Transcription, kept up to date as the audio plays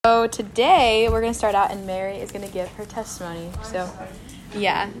So today we're going to start out and Mary is going to give her testimony. So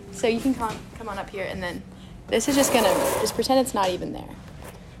you can come on up here, and then this is just going to just pretend it's not even there.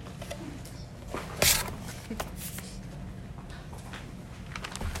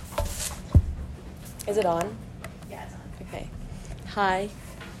 Is it on? Yeah, it's on. Okay. Hi,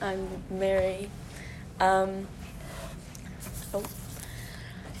 I'm Mary.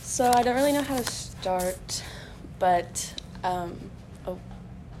 So I don't really know how to start, but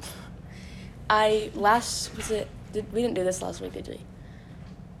we didn't do this last week, did we?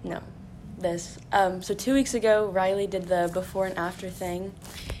 No, this. So 2 weeks ago, Riley did the before and after thing,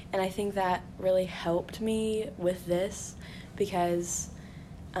 and I think that really helped me with this because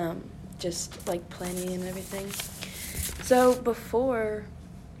just like planning and everything. So before,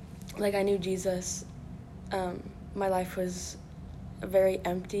 I knew Jesus, my life was very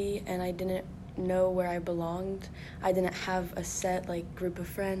empty, and I didn't know where I belonged. I didn't have a set group of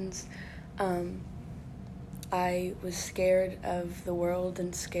friends. I was scared of the world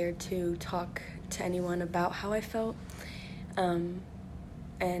and scared to talk to anyone about how I felt. And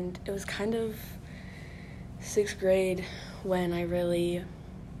it was kind of 6th grade when I really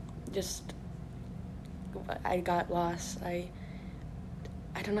I got lost. I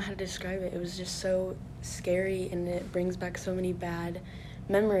don't know how to describe it. It was just so scary, and it brings back so many bad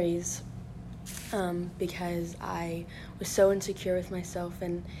memories because I was so insecure with myself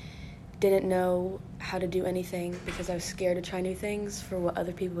and didn't know how to do anything because I was scared to try new things for what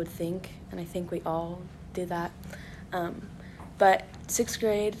other people would think, and I think we all do that. But 6th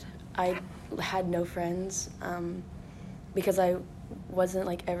grade, I had no friends because I wasn't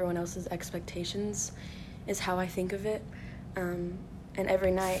like everyone else's expectations is how I think of it. And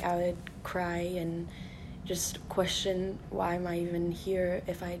every night I would cry and just question, why am I even here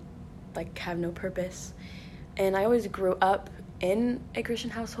if I have no purpose? And I always grew up in a Christian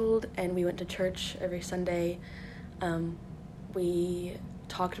household, and we went to church every Sunday. We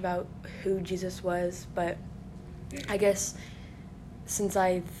talked about who Jesus was, but I guess since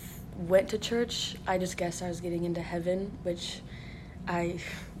I went to church, I just guessed I was getting into heaven, which I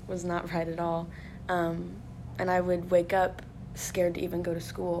was not right at all. And I would wake up scared to even go to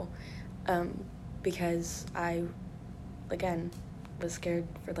school because I, again, was scared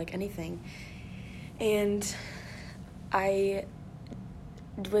for anything. And I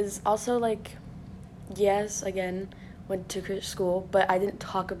was also yes, again, went to school, but I didn't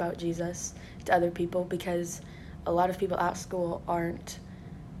talk about Jesus to other people because a lot of people at school aren't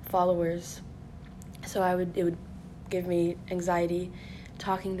followers. So it would give me anxiety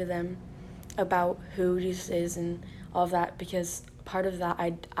talking to them about who Jesus is and all of that, because part of that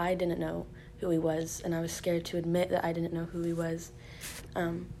I didn't know who he was, and I was scared to admit that I didn't know who he was.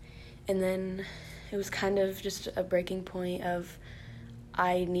 And then it was kind of just a breaking point of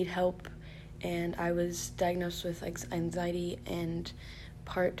I need help, and I was diagnosed with anxiety and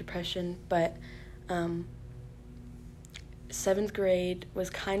part depression. But 7th grade was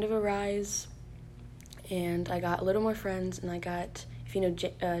kind of a rise, and I got a little more friends, and I got, if you know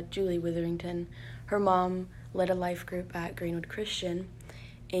Julie Witherington, her mom led a life group at Greenwood Christian,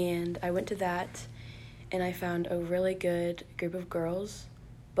 and I went to that, and I found a really good group of girls.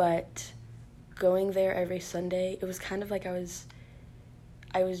 But going there every Sunday, it was kind of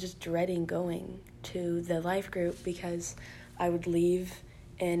I was just dreading going to the life group because I would leave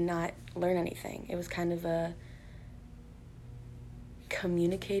and not learn anything. It was kind of a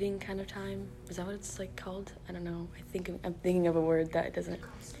communicating kind of time. Is that what it's called? I don't know. I'm thinking of a word that doesn't.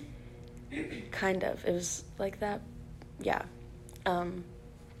 Kind of. It was like that. Yeah.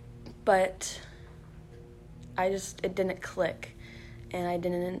 But it didn't click, and I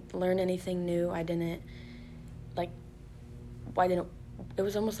didn't learn anything new. It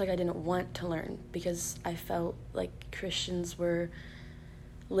was almost like I didn't want to learn because I felt like Christians were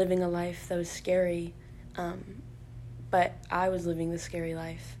living a life that was scary, but I was living the scary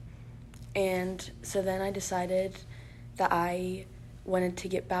life. And so then I decided that I wanted to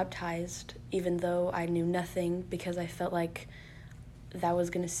get baptized, even though I knew nothing, because I felt like that was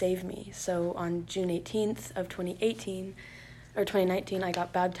going to save me. So on June 18th of 2019, I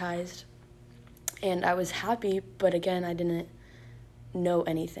got baptized, and I was happy, but again, I didn't know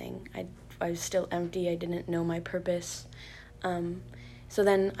anything. I was still empty. I didn't know my purpose. So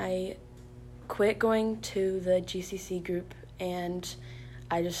then I quit going to the GCC group, and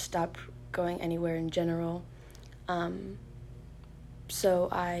I just stopped going anywhere in general. So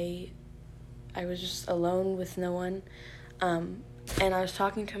I was just alone with no one. And I was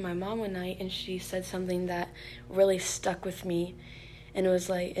talking to my mom one night, and she said something that really stuck with me. And it was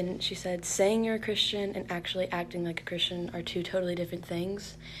like, and she said, saying you're a Christian and actually acting like a Christian are two totally different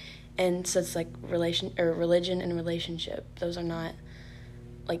things. And so it's like religion and relationship. Those are not,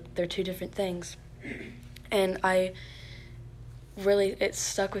 like, they're two different things. And it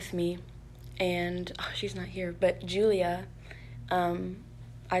stuck with me. And she's not here, but Julia,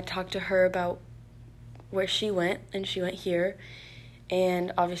 I talked to her about where she went, and she went here.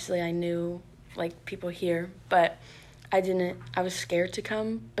 And obviously I knew, like, people here, but I was scared to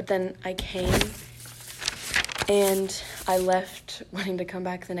come, but then I came, and I left wanting to come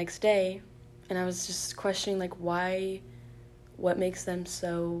back the next day, and I was just questioning, like, what makes them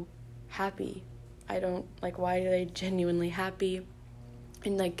so happy? Why are they genuinely happy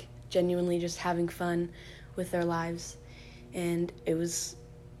and, like, genuinely just having fun with their lives? And it was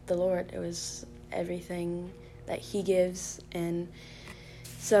the Lord. It was everything that He gives. And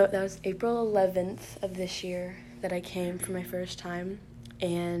so that was April 11th of this year that I came for my first time,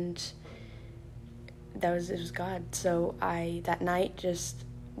 and it was God. So I that night just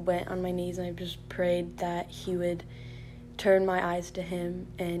went on my knees, and I just prayed that He would turn my eyes to Him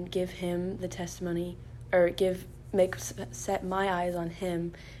and give Him the testimony, or set my eyes on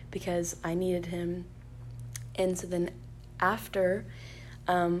Him, because I needed Him. And so then after,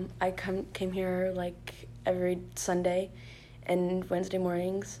 I came here like every Sunday and Wednesday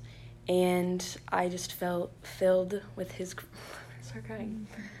mornings, and I just felt filled with His. Start crying.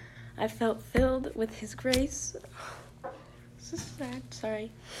 I felt filled with His grace. This is sad.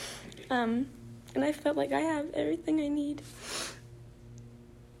 Sorry. And I felt like I have everything I need.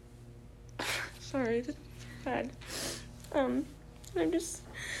 Sorry, this is bad. I'm just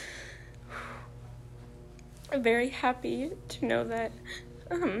very happy to know that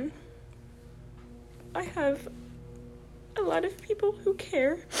I have a lot of people who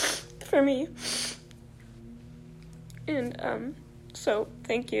care for me. And so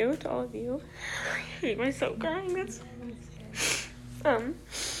thank you to all of you. I hate myself crying.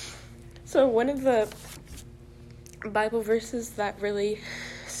 So one of the Bible verses that really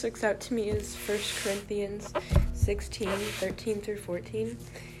sticks out to me is 1 Corinthians 16, 13 through 14.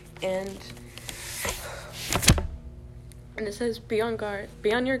 And it says, be on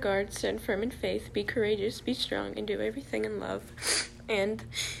your guard, stand firm in faith, be courageous, be strong, and do everything in love. And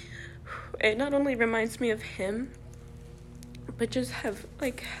it not only reminds me of Him, but just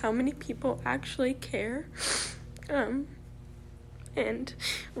how many people actually care. And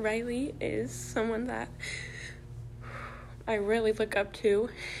Riley is someone that I really look up to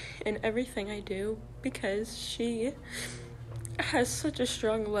in everything I do, because she has such a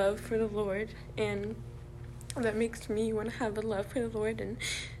strong love for the Lord, and that makes me want to have a love for the Lord. And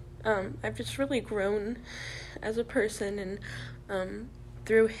I've just really grown as a person, and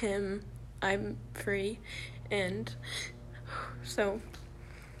through Him I'm free. And so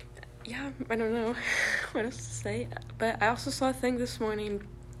yeah, I don't know what else to say, but I also saw a thing this morning,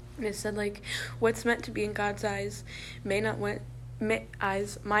 and it said, like, what's meant to be in God's eyes might not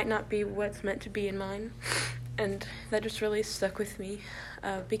be what's meant to be in mine. And that just really stuck with me,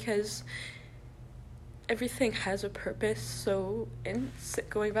 because everything has a purpose. So, and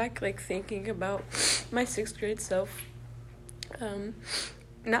going back, like, thinking about my 6th grade self,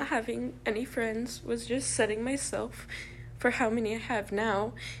 not having any friends was just setting myself for how many I have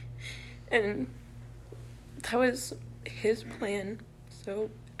now, and that was His plan.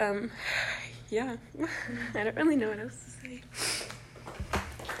 So, yeah, I don't really know what else to say.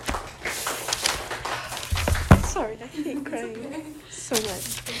 Sorry, I hate crying so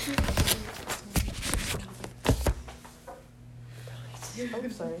much.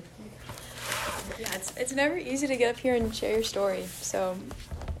 I'm sorry. Yeah, it's never easy to get up here and share your story. So,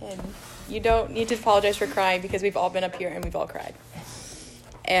 and you don't need to apologize for crying, because we've all been up here and we've all cried.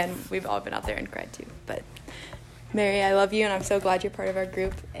 And we've all been out there and cried too. But Mary, I love you, and I'm so glad you're part of our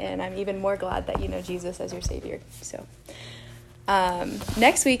group, and I'm even more glad that you know Jesus as your Savior. So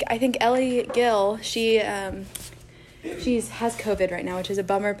next week, I think Ellie Gill, she has COVID right now, which is a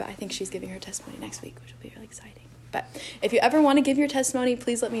bummer, but I think she's giving her testimony next week, which will be really exciting. But if you ever want to give your testimony,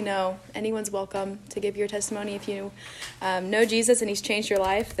 please let me know. Anyone's welcome to give your testimony. If you know Jesus and He's changed your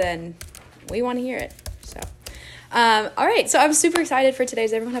life, then we want to hear it. So, all right. So I'm super excited for today.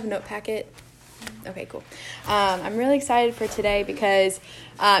 Does everyone have a note packet? Okay, cool. I'm really excited for today because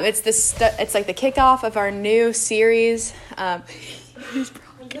it's like the kickoff of our new series. Yeah,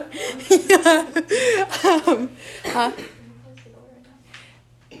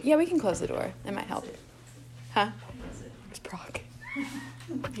 we can close the door. That might help. Huh? It's Brock.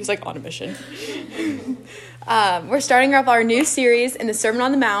 He's like on a mission. We're starting up our new series in the Sermon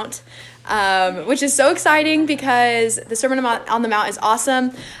on the Mount. which is so exciting because the Sermon on the Mount is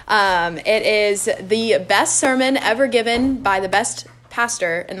awesome. It is the best sermon ever given by the best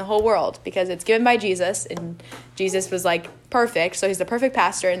pastor in the whole world because it's given by Jesus, and Jesus was like perfect, so he's the perfect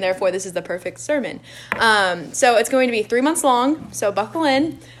pastor, and therefore this is the perfect sermon. So it's going to be 3 months long, so buckle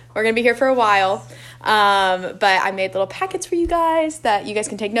in. We're going to be here for a while. But I made little packets for you guys that you guys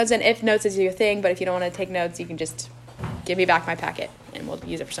can take notes in if notes is your thing. But if you don't want to take notes, you can just give me back my packet and we'll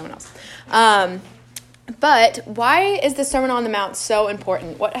use it for someone else. But why is the Sermon on the Mount so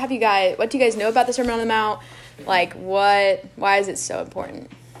important? What do you guys know about the Sermon on the Mount? Like why is it so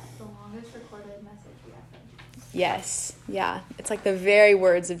important? The longest recorded message we ever. Yes. Yeah. It's like the very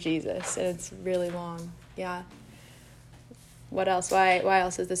words of Jesus, and it's really long. Yeah. What else? Why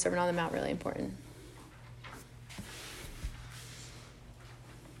else is the Sermon on the Mount really important?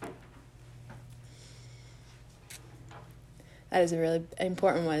 That is a really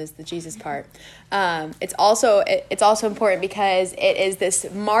important one, is the Jesus part. It's also important because it is this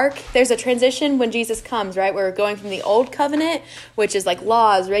mark. There's a transition when Jesus comes, right? We're going from the old covenant, which is like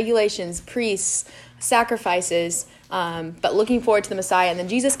laws, regulations, priests, sacrifices, but looking forward to the Messiah. And then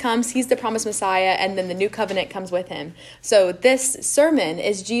Jesus comes, he's the promised Messiah, and then the new covenant comes with him. So this sermon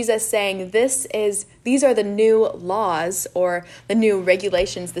is Jesus saying these are the new laws or the new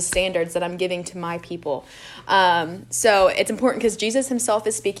regulations, the standards that I'm giving to my people. So it's important because Jesus himself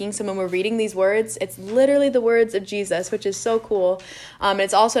is speaking. So when we're reading these words, it's literally the words of Jesus, which is so cool. And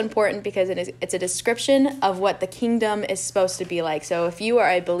it's also important because it's a description of what the kingdom is supposed to be like. So if you are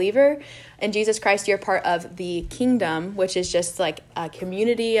a believer in Jesus Christ, you're part of the kingdom, which is just like a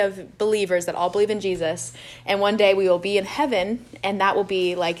community of believers that all believe in Jesus. And one day we will be in heaven, and that will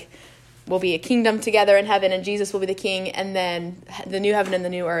be like, we'll be a kingdom together in heaven, and Jesus will be the king, and then the new heaven and the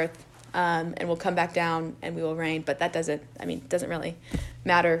new earth, and we'll come back down and we will reign. But that doesn't really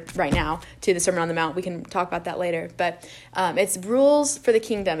matter right now to the Sermon on the Mount. We can talk about that later. But it's rules for the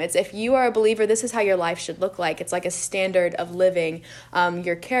kingdom. It's if you are a believer, this is how your life should look like. It's like a standard of living,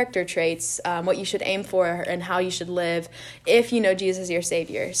 your character traits, what you should aim for, and how you should live if you know Jesus is your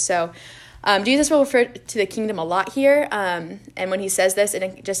Savior. So Jesus will refer to the kingdom a lot here, and when he says this,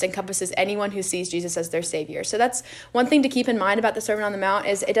 it just encompasses anyone who sees Jesus as their Savior. So that's one thing to keep in mind about the Sermon on the Mount,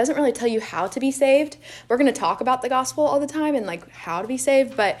 is it doesn't really tell you how to be saved. We're going to talk about the gospel all the time and like how to be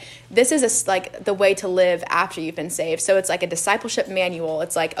saved, but this is like the way to live after you've been saved. So it's like a discipleship manual.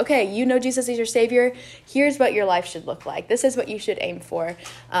 It's like, okay, you know Jesus is your Savior. Here's what your life should look like. This is what you should aim for.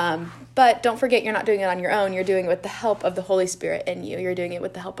 But don't forget, you're not doing it on your own. You're doing it with the help of the Holy Spirit in you. You're doing it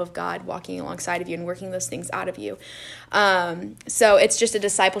with the help of God walking alongside of you and working those things out of you. So it's just a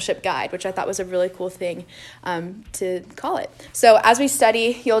discipleship guide, which I thought was a really cool thing to call it. So as we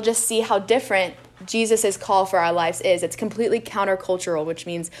study, you'll just see how different Jesus' call for our lives is. It's completely countercultural, which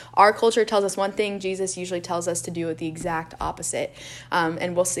means our culture tells us one thing, Jesus usually tells us to do the exact opposite.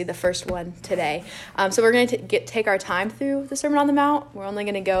 And we'll see the first one today. So we're going to take our time through the Sermon on the Mount. We're only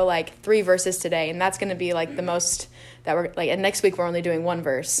going to go like 3 verses today, and that's going to be like the most that we're like, and next week we're only doing 1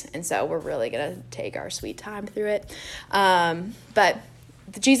 verse. And so we're really going to take our sweet time through it. But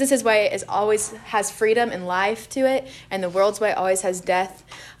Jesus' way always has freedom and life to it, and the world's way always has death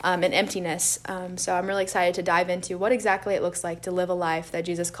and emptiness. So I'm really excited to dive into what exactly it looks like to live a life that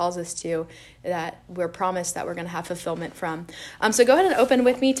Jesus calls us to, that we're promised that we're going to have fulfillment from. So go ahead and open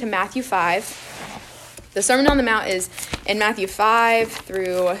with me to Matthew 5. The Sermon on the Mount is in Matthew 5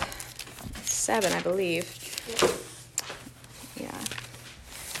 through 7, I believe. Yeah.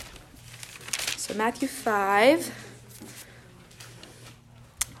 So Matthew 5.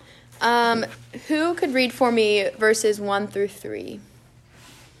 Who could read for me verses 1 through 3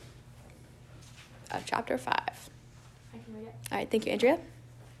 of chapter 5? I can read it. All right, thank you, Andrea.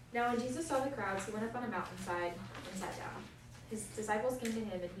 Now when Jesus saw the crowds, he went up on a mountainside and sat down. His disciples came to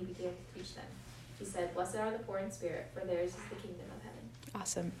him, and he began to teach them. He said, "Blessed are the poor in spirit, for theirs is the kingdom of heaven."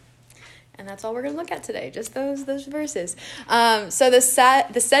 Awesome. And that's all we're going to look at today, just those verses. So the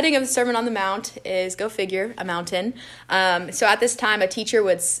setting of the Sermon on the Mount is, go figure, a mountain. So at this time, a teacher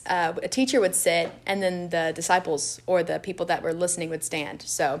would sit, and then the disciples or the people that were listening would stand.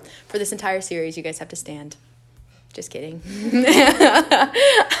 So for this entire series, you guys have to stand. Just kidding.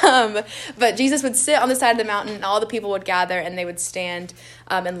 But Jesus would sit on the side of the mountain, and all the people would gather, and they would stand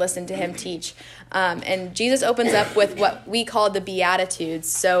and listen to him teach. And Jesus opens up with what we call the Beatitudes.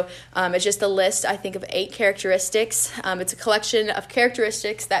 So it's just a list, I think, of 8 characteristics. It's a collection of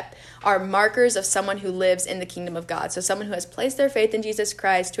characteristics that are markers of someone who lives in the kingdom of God. So someone who has placed their faith in Jesus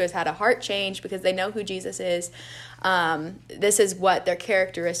Christ, who has had a heart change because they know who Jesus is. This is what their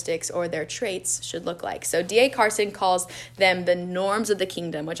characteristics or their traits should look like. So D.A. Carson calls them the norms of the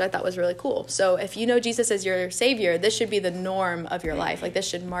kingdom, which I thought was really cool. So if you know Jesus as your Savior, this should be the norm of your life. Like, this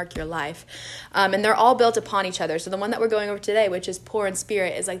should mark your life. And they're all built upon each other. So the one that we're going over today, which is poor in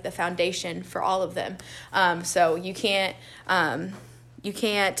spirit, is like the foundation for all of them. So you can't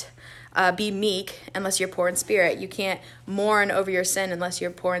be meek unless you're poor in spirit. You can't mourn over your sin unless you're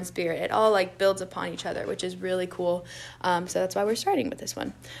poor in spirit. It all like builds upon each other, which is really cool. So that's why we're starting with this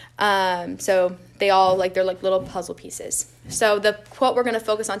one. So they all they're like little puzzle pieces. So the quote we're going to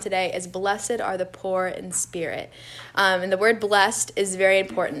focus on today is, "Blessed are the poor in spirit." And the word blessed is very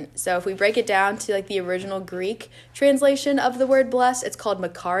important. So if we break it down to like the original Greek translation of the word blessed, it's called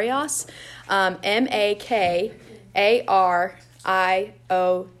makarios, makarios,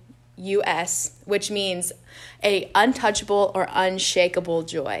 which means a untouchable or unshakable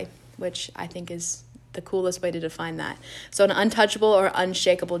joy, which I think is the coolest way to define that. So an untouchable or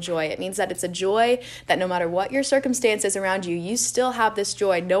unshakable joy. It means that it's a joy that no matter what your circumstances around you, you still have this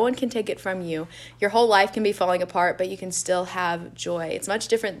joy. No one can take it from you. Your whole life can be falling apart, but you can still have joy. It's much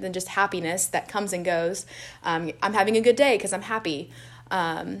different than just happiness that comes and goes. I'm having a good day because I'm happy.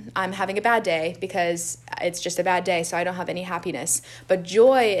 I'm having a bad day because it's just a bad day, so I don't have any happiness. But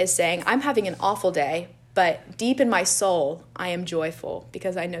joy is saying, I'm having an awful day, but deep in my soul, I am joyful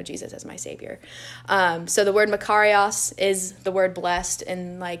because I know Jesus as my Savior. So the word makarios is the word blessed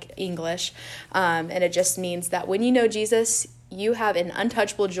in like English, and it just means that when you know Jesus, you have an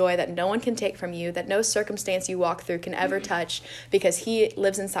untouchable joy that no one can take from you, that no circumstance you walk through can ever touch, because he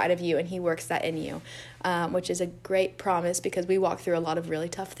lives inside of you and he works that in you, which is a great promise because we walk through a lot of really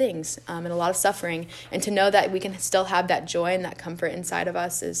tough things and a lot of suffering. And to know that we can still have that joy and that comfort inside of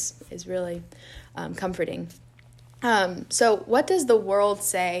us is really comforting. So what does the world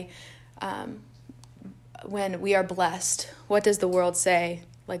say when we are blessed? What does the world say?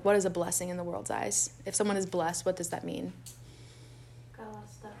 Like, what is a blessing in the world's eyes? If someone is blessed, what does that mean? Got a lot of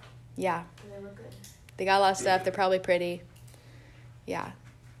stuff. Yeah. They look good. They got a lot of stuff. They're probably pretty. Yeah.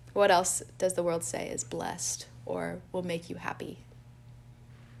 What else does the world say is blessed or will make you happy?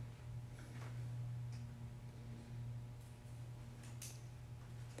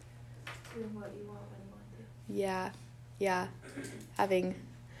 Doing what you want when you want to. Yeah. Having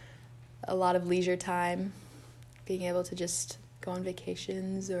a lot of leisure time, being able to just go on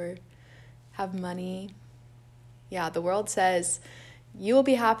vacations or have money. Yeah, the world says you will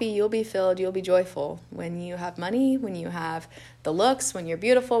be happy, you'll be filled, you'll be joyful when you have money, when you have the looks, when you're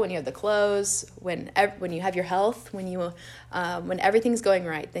beautiful, when you have the clothes, when you have your health, when everything's going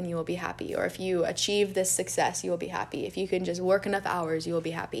right, then you will be happy. Or if you achieve this success, you will be happy. If you can just work enough hours, you will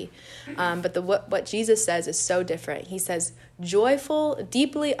be happy. But what Jesus says is so different. He says, joyful,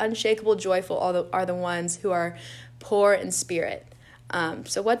 deeply unshakable, joyful are the ones who are poor in spirit.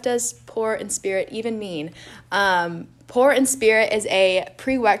 So what does poor in spirit even mean? Poor in spirit is a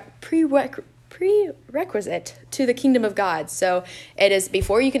prerequisite to the kingdom of God. So it is,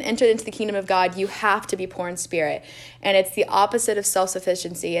 before you can enter into the kingdom of God, you have to be poor in spirit. And it's the opposite of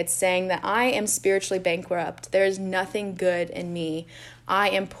self-sufficiency. It's saying that I am spiritually bankrupt. There is nothing good in me.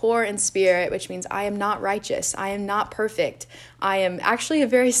 I am poor in spirit, which means I am not righteous. I am not perfect. I am actually a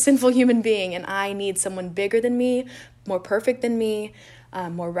very sinful human being, and I need someone bigger than me, more perfect than me,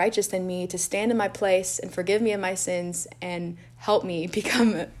 more righteous than me, to stand in my place and forgive me of my sins and help me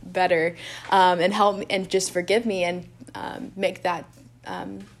become better, and help me and just forgive me and make that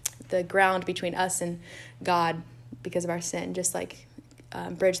the ground between us and God because of our sin, just like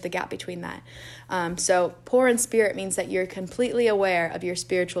bridge the gap between that. So poor in spirit means that you're completely aware of your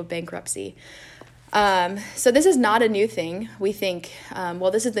spiritual bankruptcy. So this is not a new thing. We think,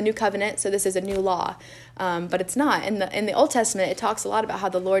 this is the new covenant, so this is a new law. But it's not. In the Old Testament, it talks a lot about how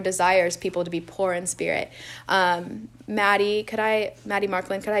the Lord desires people to be poor in spirit. Maddie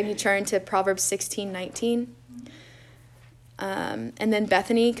Markland, could I have you turn to Proverbs 16:19? And then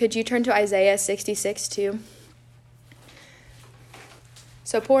Bethany, could you turn to Isaiah 66 too?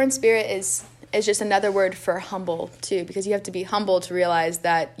 So poor in spirit is just another word for humble too, because you have to be humble to realize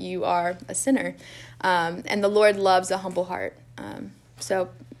that you are a sinner. And the Lord loves a humble heart.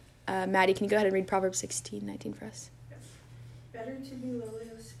 Maddie, can you go ahead and read Proverbs 16:19 for us? Yes. Better to be lowly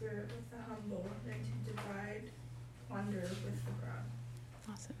of spirit with the humble than to divide plunder with the proud.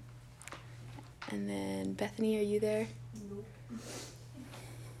 Awesome. And then Bethany, are you there? Nope.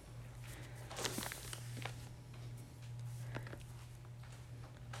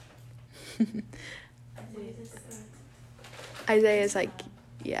 Isaiah is like,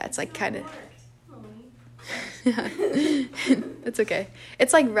 yeah, it's like kind of. Yeah. It's okay.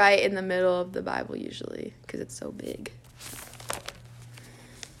 It's like right in the middle of the Bible usually because it's so big.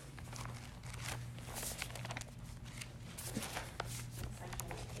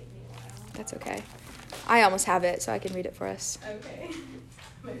 That's okay. I almost have it, so I can read it for us. Okay.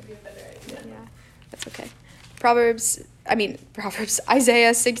 Might be a better idea. Yeah, that's okay. Proverbs,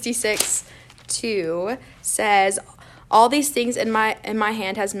 Isaiah 66:2 says, all these things in my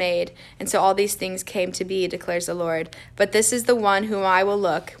hand has made, and so all these things came to be, declares the Lord. But this is the one whom I will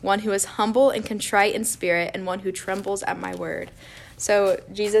look, one who is humble and contrite in spirit, and one who trembles at my word. So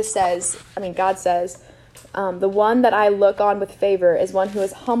God says, the one that I look on with favor is one who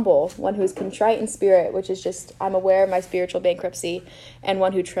is humble, one who is contrite in spirit, which is just, I'm aware of my spiritual bankruptcy, and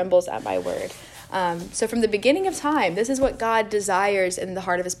one who trembles at my word. So from the beginning of time, this is what God desires in the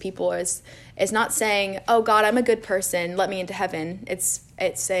heart of his people is not saying, oh, God, I'm a good person, let me into heaven. It's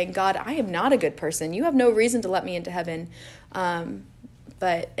saying, God, I am not a good person. You have no reason to let me into heaven.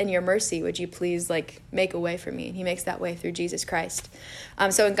 But in your mercy, would you please make a way for me? And he makes that way through Jesus Christ.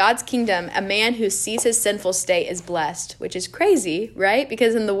 So in God's kingdom, a man who sees his sinful state is blessed, which is crazy, right?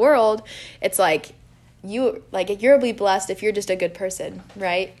 Because in the world, it's you'll be blessed if you're just a good person,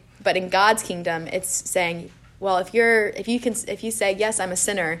 right? But in God's kingdom, it's saying, well, if you say, yes, I'm a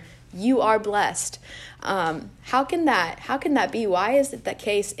sinner, you are blessed. How can that be? Why is it that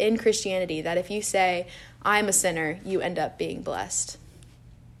case in Christianity that if you say, I'm a sinner, you end up being blessed?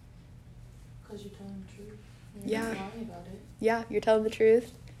 Because you're telling the truth. You're not lying about it. Yeah, you're telling the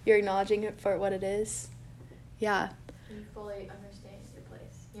truth. You're acknowledging it for what it is. Yeah. You fully understand your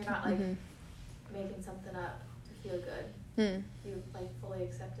place. You're not making something up to feel good. You fully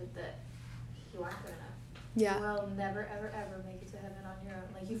accepted that you aren't good enough. Yeah. You will never, ever, ever make it to heaven on your own.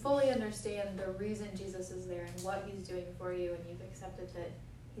 You fully understand the reason Jesus is there and what he's doing for you, and you've accepted that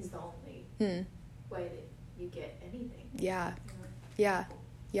he's the only way that you get anything. Yeah. You know?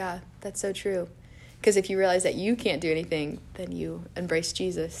 Yeah, that's so true. Because if you realize that you can't do anything, then you embrace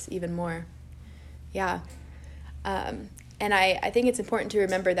Jesus even more. Yeah. And I think it's important to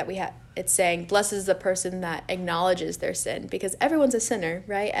remember that it's saying, blessed is the person that acknowledges their sin, because everyone's a sinner,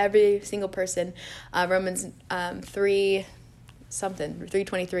 right? Every single person. Romans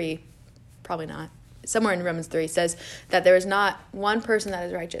 3:23, probably not. Somewhere in Romans 3 says that there is not one person that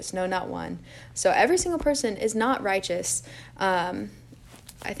is righteous. No, not one. So every single person is not righteous.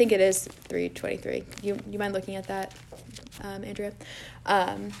 I think it is 3:23. You mind looking at that, Andrea?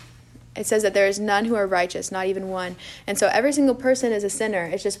 It says that there is none who are righteous, not even one. And so every single person is a sinner.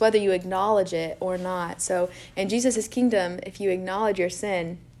 It's just whether you acknowledge it or not. So in Jesus' kingdom, if you acknowledge your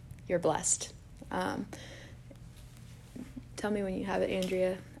sin, you're blessed. Tell me when you have it,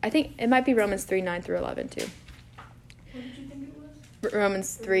 Andrea. I think it might be Romans 3:9-11 too. What did you think it was?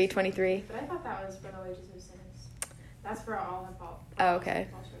 Romans 3:23. But I thought that was for the wages of sins. That's for all the fault. Oh, okay.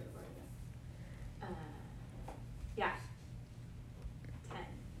 Yeah.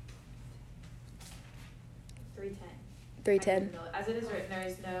 3:10. 3:10. As it is written, there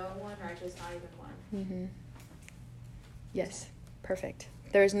is no one righteous, not even one. Mm-hmm. Yes, perfect.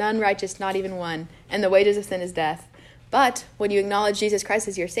 There is none righteous, not even one, and the wages of sin is death. But when you acknowledge Jesus Christ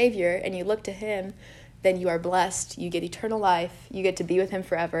as your Savior and you look to him, then you are blessed. You get eternal life. You get to be with him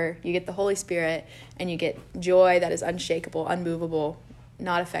forever. You get the Holy Spirit, and you get joy that is unshakable, unmovable,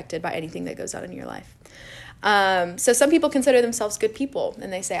 not affected by anything that goes on in your life. So some people consider themselves good people,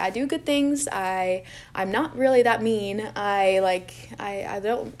 and they say, I do good things. I'm not really that mean. I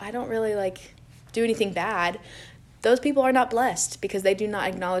don't really do anything bad. Those people are not blessed because they do not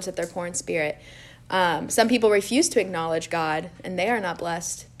acknowledge that they're poor in spirit. Some people refuse to acknowledge God, and they are not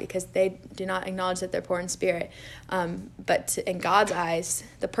blessed because they do not acknowledge that they're poor in spirit. But in God's eyes,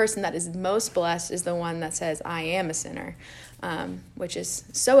 the person that is most blessed is the one that says, I am a sinner, which is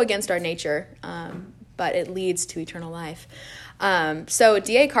so against our nature, but it leads to eternal life. So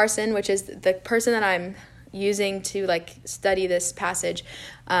D.A. Carson, which is the person that I'm using to study this passage,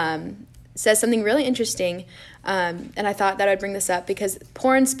 says something really interesting, and I thought that I'd bring this up because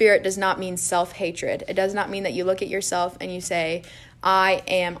poor in spirit does not mean self-hatred. It does not mean that you look at yourself and you say, I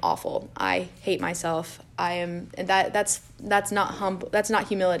am awful. I hate myself. I am, and that's not humble. That's not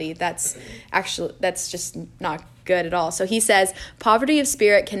humility. That's just not good at all. So he says, poverty of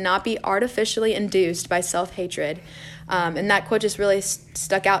spirit cannot be artificially induced by self-hatred. And that quote just really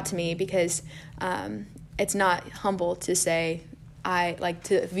stuck out to me because it's not humble to say,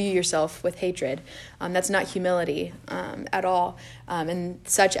 to view yourself with hatred. That's not humility at all. And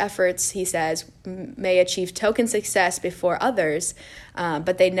such efforts, he says, may achieve token success before others,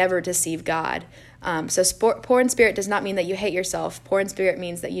 but they never deceive God. So poor in spirit does not mean that you hate yourself. Poor in spirit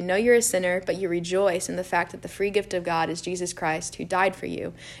means that you know you're a sinner, but you rejoice in the fact that the free gift of God is Jesus Christ, who died for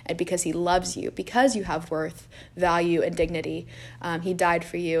you, and because he loves you, because you have worth, value, and dignity, he died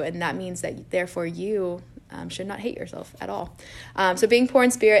for you, and that means that therefore you should not hate yourself at all. So being poor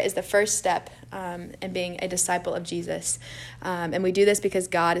in spirit is the first step in being a disciple of Jesus, and we do this because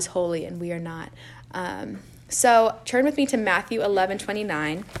God is holy and we are not. So turn with me to Matthew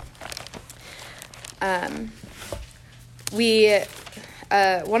 11:29.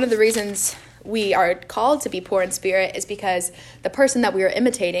 One of the reasons we are called to be poor in spirit is because the person that we are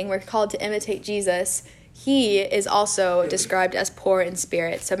imitating, we're called to imitate Jesus. He is also described as poor in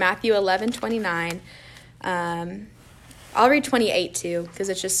spirit. So Matthew 11:29. I'll read 28 too, because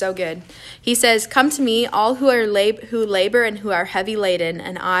it's just so good. He says, "Come to me, all who labor and who are heavy laden,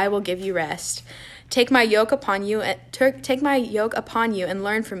 and I will give you rest. Take my yoke upon you and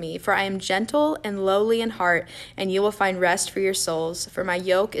learn from me, for I am gentle and lowly in heart, and you will find rest for your souls. For my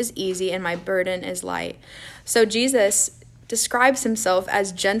yoke is easy and my burden is light." So Jesus describes himself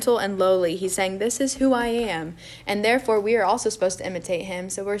as gentle and lowly. He's saying, this is who I am, and therefore we are also supposed to imitate him.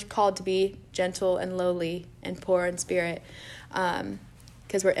 So we're called to be gentle and lowly and poor in spirit,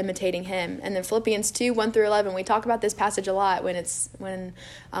 because we're imitating him. And then Philippians 2:1-11, we talk about this passage a lot when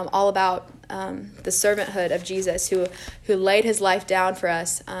all about the servanthood of Jesus, who laid his life down for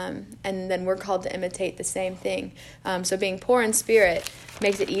us, and then we're called to imitate the same thing. So being poor in spirit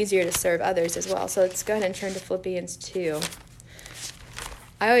makes it easier to serve others as well. So let's go ahead and turn to Philippians 2.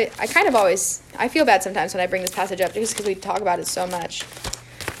 I feel bad sometimes when I bring this passage up, just because we talk about it so much.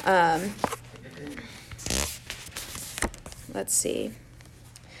 Let's see.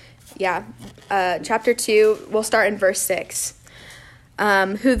 Yeah, chapter 2, we'll start in verse 6.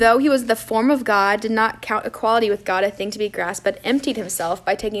 Who, though he was the form of God, did not count equality with God a thing to be grasped, but emptied himself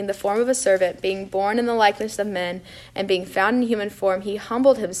by taking the form of a servant, being born in the likeness of men, and being found in human form, he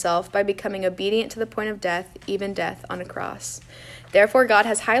humbled himself by becoming obedient to the point of death, even death on a cross. Therefore God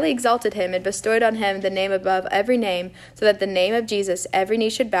has highly exalted him and bestowed on him the name above every name, so that the name of Jesus every knee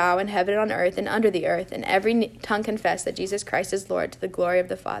should bow in heaven and on earth and under the earth, and every tongue confess that Jesus Christ is Lord, to the glory of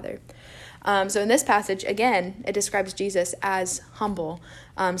the Father. So in this passage, again, it describes Jesus as humble.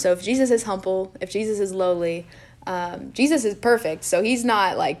 So if Jesus is humble, if Jesus is lowly, Jesus is perfect, so he's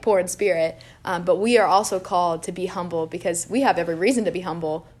not like poor in spirit, but we are also called to be humble because we have every reason to be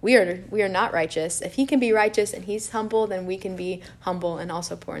humble. We are not righteous. If he can be righteous and he's humble, then we can be humble and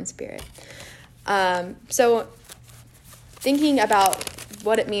also poor in spirit. So thinking about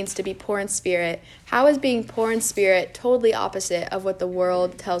what it means to be poor in spirit, how is being poor in spirit totally opposite of what the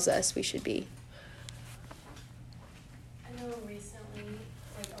world tells us we should be? I know recently,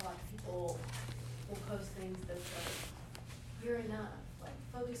 a lot of people will post things that's like, you're enough,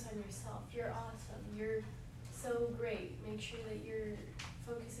 focus on yourself, you're awesome, you're so great, make sure that you're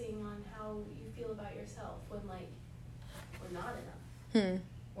focusing on how you feel about yourself, when we're not enough.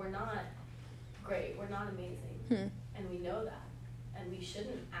 We're not great, we're not amazing, and we know that. And we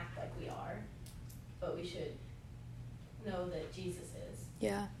shouldn't act like we are, but we should know that Jesus is.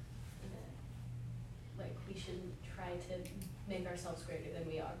 Yeah. And that, we shouldn't try to make ourselves greater than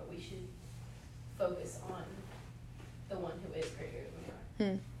we are, but we should focus on the one who is greater than we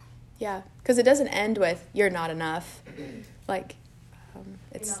are. Yeah, because it doesn't end with, you're not enough. It's you're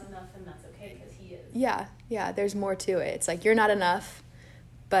not enough, and that's okay, because he is. Yeah, there's more to it. It's you're not enough,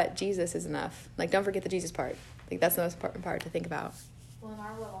 but Jesus is enough. Don't forget the Jesus part. That's the most important part to think about. Well, and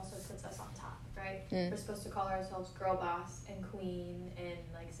our world also puts us on top, right? We're supposed to call ourselves girl boss and queen and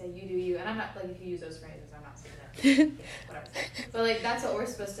say you do you. And I'm not if you use those phrases, I'm not saying that. Whatever. But that's what we're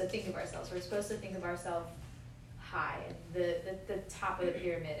supposed to think of ourselves. We're supposed to think of ourselves high and the top of the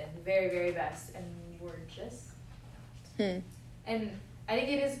pyramid and the very, very best, and we're just. And I think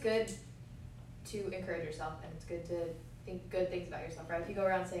it is good to encourage yourself, and it's good to think good things about yourself, right? If you go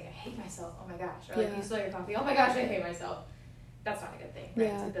around saying, I hate myself, oh my gosh, or you spill your coffee, oh my gosh, I hate myself, that's not a good thing,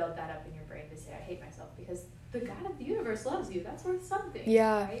 right? To build that up in your brain to say, I hate myself, because the God of the universe loves you, that's worth something,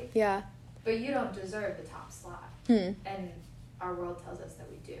 right? Yeah. But you don't deserve the top slot, and our world tells us that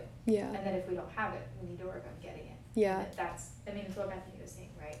we do, and that if we don't have it, we need to work on getting it. That's what Bethany was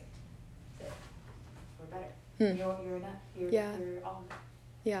saying, right? That we're better. You're enough. You're all.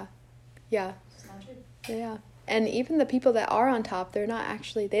 Yeah. It's not true. Yeah. And even the people that are on top, they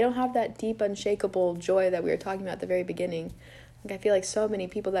don't have that deep, unshakable joy that we were talking about at the very beginning. Like, I feel like so many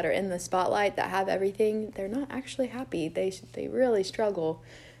people that are in the spotlight that have everything, they're not actually happy. They really struggle.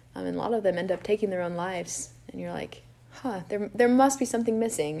 And a lot of them end up taking their own lives. And you're like, there must be something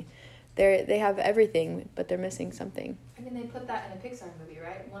missing. They have everything, but they're missing something. I mean, they put that in a Pixar movie,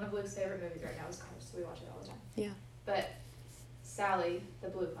 right? One of Luke's favorite movies right now is Cars, so we watch it all the time. Yeah. But Sally, the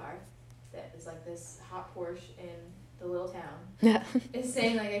blue car, that is like this hot Porsche in the little town, Yeah. is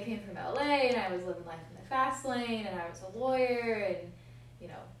saying, like, I came from LA and I was living life in the fast lane and I was a lawyer, and, you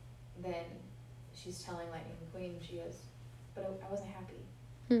know, then she's telling Lightning McQueen, she goes, but I wasn't happy.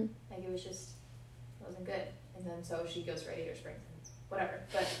 Like, it wasn't good. And then so she goes to Radiator Springs and whatever.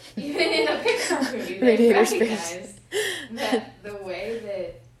 But even in a Pixar movie, they Radiator recognize that the way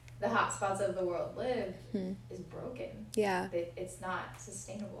that the hot spots of the world live is broken. Yeah. It's not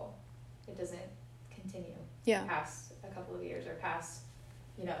sustainable. It doesn't continue Yeah. past a couple of years or past,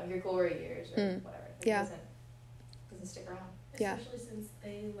 you know, your glory years or whatever. It Yeah. doesn't stick around. Yeah. Especially since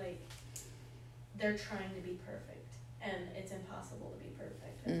they're trying to be perfect, and it's impossible to be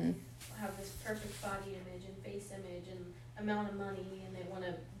perfect. And they have this perfect body image and face image and amount of money, and they want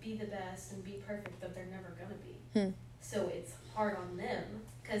to be the best and be perfect, but they're never going to be. So it's hard on them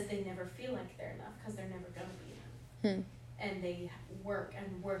because they never feel like they're enough because they're never going to be enough. And they work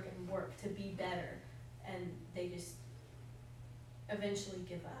and work and work to be better, and they just eventually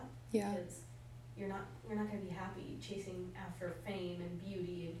give up. Yeah. Because you're not going to be happy chasing after fame and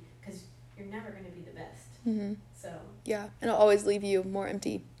beauty, because you're never going to be the best. So Yeah. And it'll always leave you more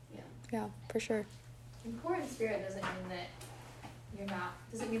empty. yeah. Yeah, for sure. And poor in spirit doesn't mean that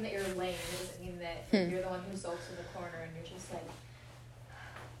doesn't mean that you're lame. It doesn't mean that you're the one who sulks in the corner and you're just like,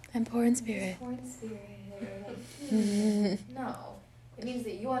 I'm poor in spirit. poor in spirit. Or like, no. It means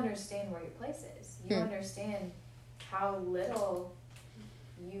that you understand where your place is. You understand how little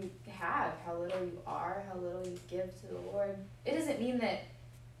you have, how little you are, how little you give to the Lord. It doesn't mean that,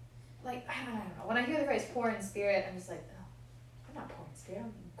 like, I don't know. When I hear the phrase poor in spirit, I'm just like, oh, I'm not poor in spirit.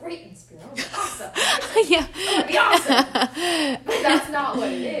 I'm great in spirit. I'm awesome. Yeah. I'm gonna be awesome. But that's not what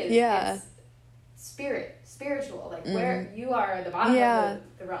it is. Yeah. It's spiritual. Like, where you are at the bottom of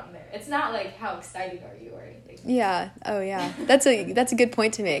the rung there. It's not like how excited are you or anything. Yeah. Oh, yeah. That's a good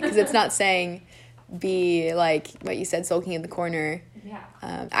point to make, because it's not saying be like what you said, sulking in the corner. Yeah.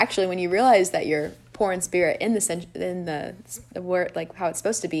 Actually, when you realize that you're poor in spirit in the word, like how it's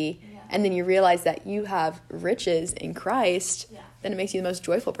supposed to be, and then you realize that you have riches in Christ, then it makes you the most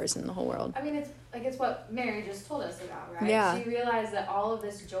joyful person in the whole world. I mean, it's what Mary just told us about, right? Yeah. She realized that all of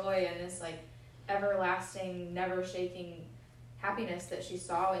this joy and this, like, everlasting, never shaking happiness that she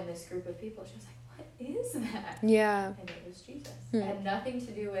saw in this group of people, she was like, what is that? Yeah. And it was Jesus. It had nothing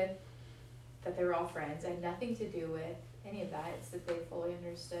to do with that they were all friends. It had nothing to do with any of that. It's that they fully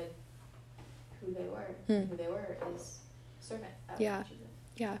understood who they were. Who they were is servant of Jesus.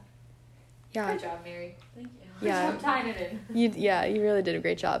 Yeah. Yeah. Good job, Mary. Thank you. Good job tying it in. You really did a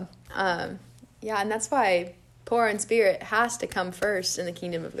great job. Yeah, and that's why poor in spirit has to come first in the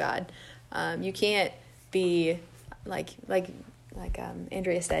kingdom of God. You can't be like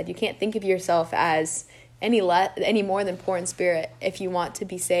Andrea said. You can't think of yourself as any more than poor in spirit if you want to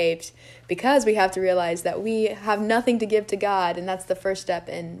be saved, because we have to realize that we have nothing to give to God, and that's the first step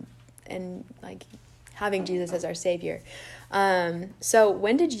in like having Jesus as our Savior. So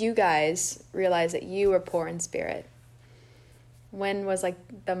when did you guys realize that you were poor in spirit? When was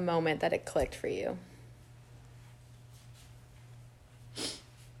like the moment that it clicked for you?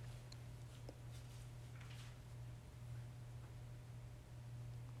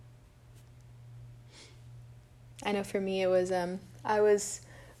 I know for me it was I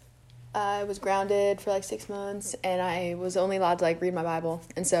was grounded for like 6 months, and I was only allowed to like read my Bible.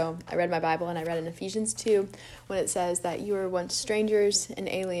 And so I read my Bible, and I read in Ephesians 2 when it says that you were once strangers and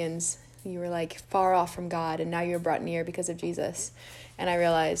aliens. You were like far off from God, and now you're brought near because of Jesus. And I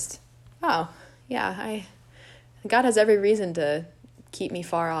realized, oh, yeah, God has every reason to keep me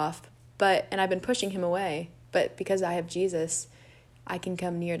far off, and I've been pushing him away. But because I have Jesus, I can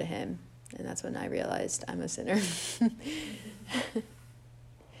come near to him. And that's when I realized I'm a sinner.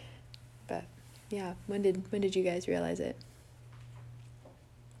 But yeah, when did you guys realize it?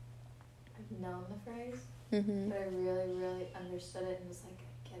 I've known the phrase, Mm-hmm. but I really, really understood it and was like,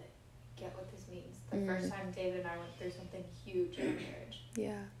 I get what this means. The first time David and I went through something huge in our marriage,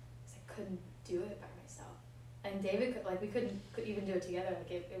 Yeah. I couldn't do it by myself. And David we couldn't even do it together.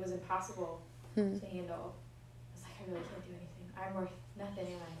 Like, it was impossible to handle. I was like, I really can't do anything. I'm worth nothing.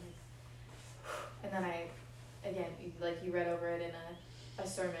 And I'm like, and then you read over it in a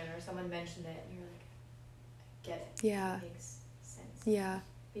sermon, or someone mentioned it, and you're like, I get it. Yeah. It makes sense. Yeah.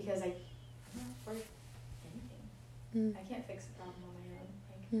 Because I'm not worth anything. I can't fix the problem on my own.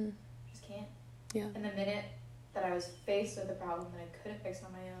 Like, just can't. Yeah. And the minute that I was faced with a problem that I couldn't fix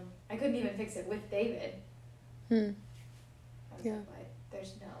on my own, I couldn't even fix it with David. I was like, what?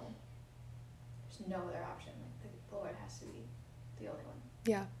 There's no other option. Like, the Lord has to be the only one.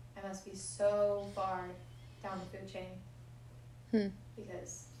 Yeah. I must be so far down the food chain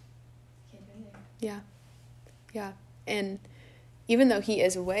because I can't do anything. Yeah. Yeah. And even though he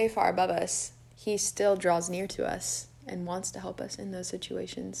is way far above us, he still draws near to us and wants to help us in those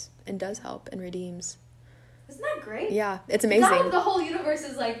situations and does help and redeems. Isn't that great? Yeah, it's amazing. God of the whole universe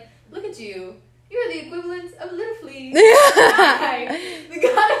is like, look at you. You're the equivalent of little flea. I, the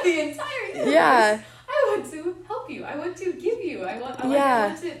God of the entire universe. Yeah. I want to help you. I want to give you. I want to.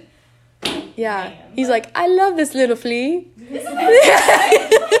 Yeah. Man, he's like, I love this little flea. Isn't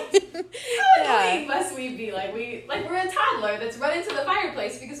that how annoying must we be? Like we're a toddler that's run into the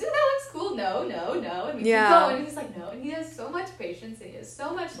fireplace because that looks cool. No. And we keep going. And he's like, no. And he has so much patience and he has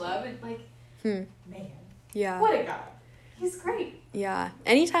so much love and like, man. Yeah. What a God. He's great. Yeah.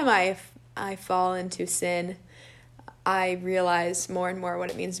 Anytime I fall into sin, I realize more and more what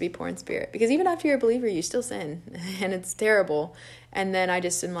it means to be poor in spirit. Because even after you're a believer, you still sin. And it's terrible. And then I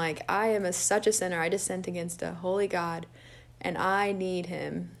just am like, I am such a sinner. I just sinned against a holy God. And I need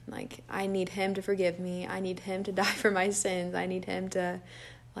him. Like, I need him to forgive me. I need him to die for my sins. I need him to,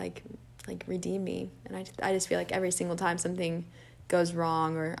 like redeem me. And I just feel like every single time something goes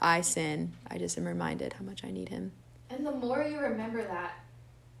wrong or I sin, I just am reminded how much I need him. And the more you remember that,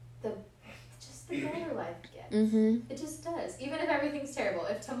 the better life gets. It just does. Even if everything's terrible,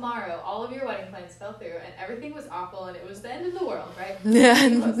 if tomorrow all of your wedding plans fell through and everything was awful and it was the end of the world, right? You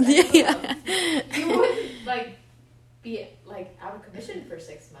wouldn't like be like out of commission for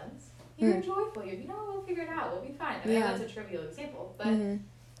 6 months. You're joyful. You're we'll figure it out. We'll be fine. I know that's a trivial example, but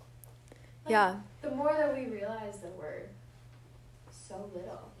the more that we realize that we're so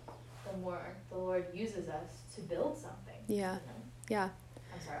little, the more the Lord uses us to build something. Yeah. Yeah.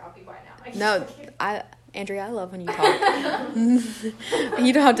 I'm sorry, I'll be quiet now. No, Andrea, I love when you talk.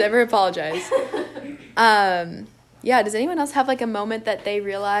 You don't have to ever apologize. Yeah, does anyone else have like a moment that they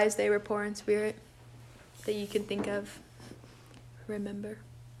realized they were poor in spirit that you can think of? Remember?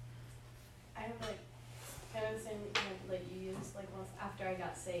 I have like kind of the same example that you used, like once after I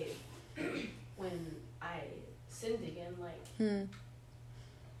got saved, when I sinned again, like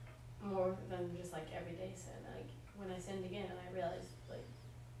more than just like everyday sin. Like when I sinned again and I realized like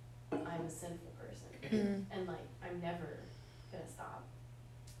I'm a sinful person and like I'm never gonna stop,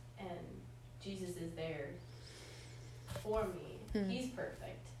 and Jesus is there for me. He's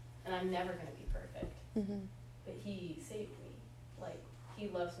perfect and I'm never gonna be perfect, but he saved me. Like he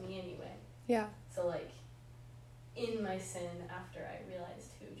loves me anyway. Yeah. So like in my sin, after I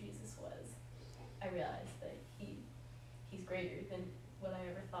realized who Jesus was, I realized that he's greater than what I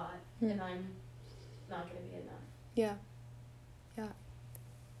ever thought, and I'm not gonna be enough. Yeah. Yeah.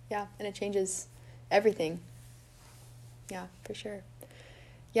 Yeah, and it changes everything. Yeah, for sure.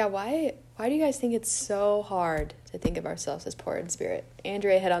 Yeah, why do you guys think it's so hard to think of ourselves as poor in spirit?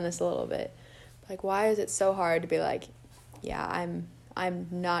 Andrea hit on this a little bit. Like, why is it so hard to be like, yeah, I'm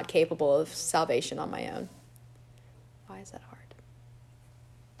not capable of salvation on my own? Why is that hard?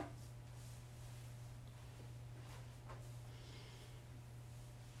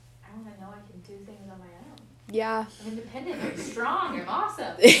 I want to know I can do things on my own. Yeah. I'm independent. I'm strong. I'm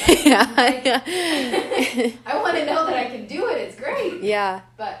awesome. Yeah. I want to know that I can do it. It's great. Yeah.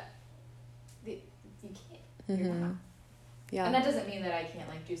 But you can't. You're not. Yeah. And that doesn't mean that I can't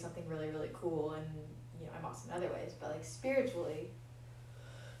like do something really, really cool and I'm awesome in other ways. But like spiritually,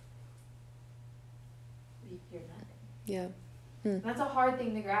 you're nothing. Yeah. And that's a hard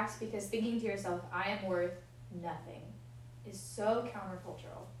thing to grasp because thinking to yourself, I am worth nothing, is so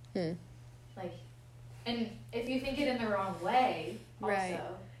countercultural. Like, and if you think it in the wrong way, also, right?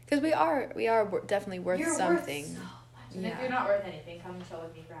 Because we are definitely worth you're something. Worth so much. And if you're not worth anything, come and chill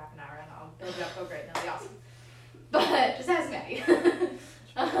with me for half an hour, and I'll build you up. Go great, and that'll be awesome. But just ask Maddie.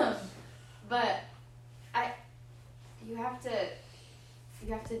 But you have to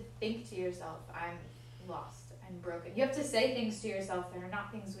think to yourself, I'm lost. I'm broken. You have to say things to yourself that are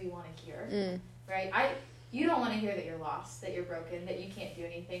not things we want to hear, right? You don't want to hear that you're lost, that you're broken, that you can't do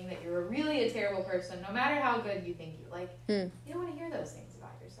anything, that you're really a terrible person, no matter how good you think you like. You don't want to hear those things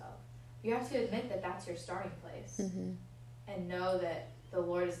about yourself. You have to admit that that's your starting place, and know that the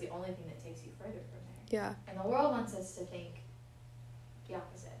Lord is the only thing that takes you further from there. Yeah. And the world wants us to think the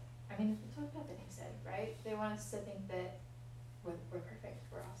opposite. I mean, that's what Bethany said, right? They want us to think that we're perfect,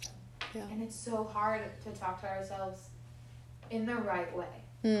 we're awesome. Yeah. And it's so hard to talk to ourselves in the right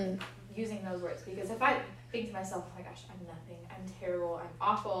way, using those words. Because if I think to myself, oh my gosh, I'm nothing, I'm terrible, I'm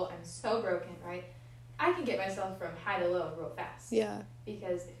awful, I'm so broken, right? I can get myself from high to low real fast. Yeah.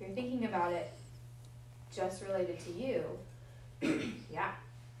 Because if you're thinking about it just related to you, yeah,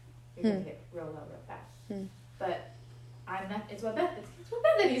 you're going to get real low real fast. But I'm not, it's what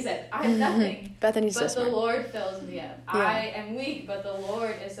Bethany said. I'm nothing. Bethany's so but smart. the Lord fills me up. Yeah. I am weak, but the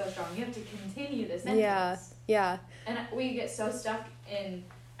Lord is so strong. You have to continue the sentence. Yeah. And we get so stuck in,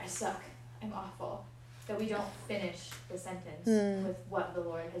 I suck, I'm awful, that we don't finish the sentence with what the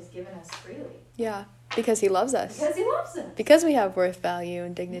Lord has given us freely. Yeah. Because he loves us. Because he loves us. Because we have worth, value,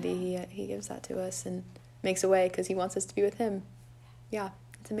 and dignity, he gives that to us and makes a way because he wants us to be with him. Yeah,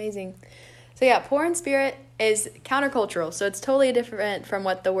 it's amazing. So yeah, poor in spirit is countercultural. So it's totally different from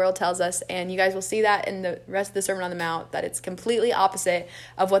what the world tells us. And you guys will see that in the rest of the Sermon on the Mount, that it's completely opposite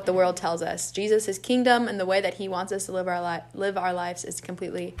of what the world tells us. Jesus' kingdom and the way that he wants us to live our lives is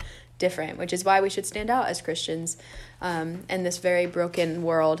completely different, which is why we should stand out as Christians in this very broken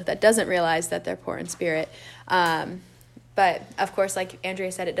world that doesn't realize that they're poor in spirit. But, of course, like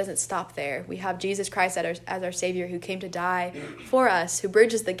Andrea said, it doesn't stop there. We have Jesus Christ as our Savior who came to die for us, who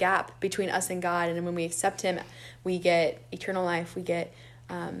bridges the gap between us and God. And when we accept him, we get eternal life. We get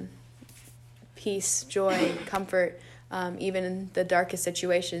peace, joy, comfort, even in the darkest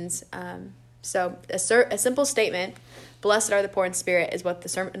situations. So a simple statement, blessed are the poor in spirit, is what the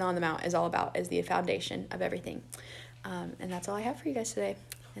Sermon on the Mount is all about, is the foundation of everything. And that's all I have for you guys today.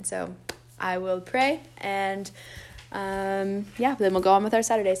 And so I will pray and... then we'll go on with our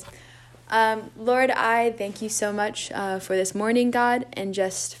Saturdays. Lord, I thank you so much for this morning, God, and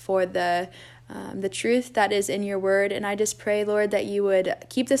just for the truth that is in your word. And I just pray, Lord, that you would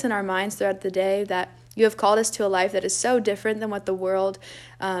keep this in our minds throughout the day, that you have called us to a life that is so different than what the world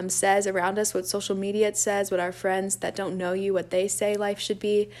says around us, what social media says, what our friends that don't know you, what they say life should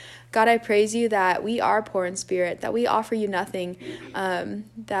be. God, I praise you that we are poor in spirit, that we offer you nothing,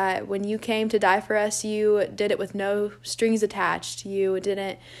 that when you came to die for us, you did it with no strings attached. You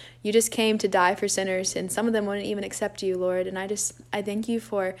just came to die for sinners, and some of them wouldn't even accept you, Lord. And I thank you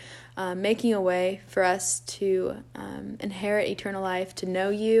for making a way for us to inherit eternal life, to know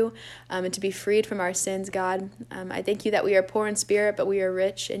you, and to be freed from our sins, God. I thank you that we are poor in spirit, but we are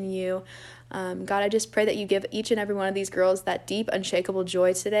rich in you. God, I just pray that you give each and every one of these girls that deep, unshakable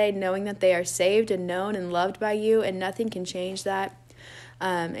joy today, knowing that they are saved and known and loved by you, and nothing can change that.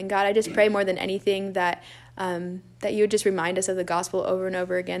 And God, I just pray more than anything that you would just remind us of the gospel over and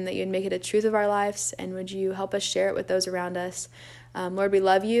over again, that you'd make it a truth of our lives, and would you help us share it with those around us. Lord, we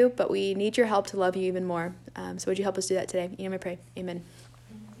love you, but we need your help to love you even more. So would you help us do that today? In your name I pray. Amen.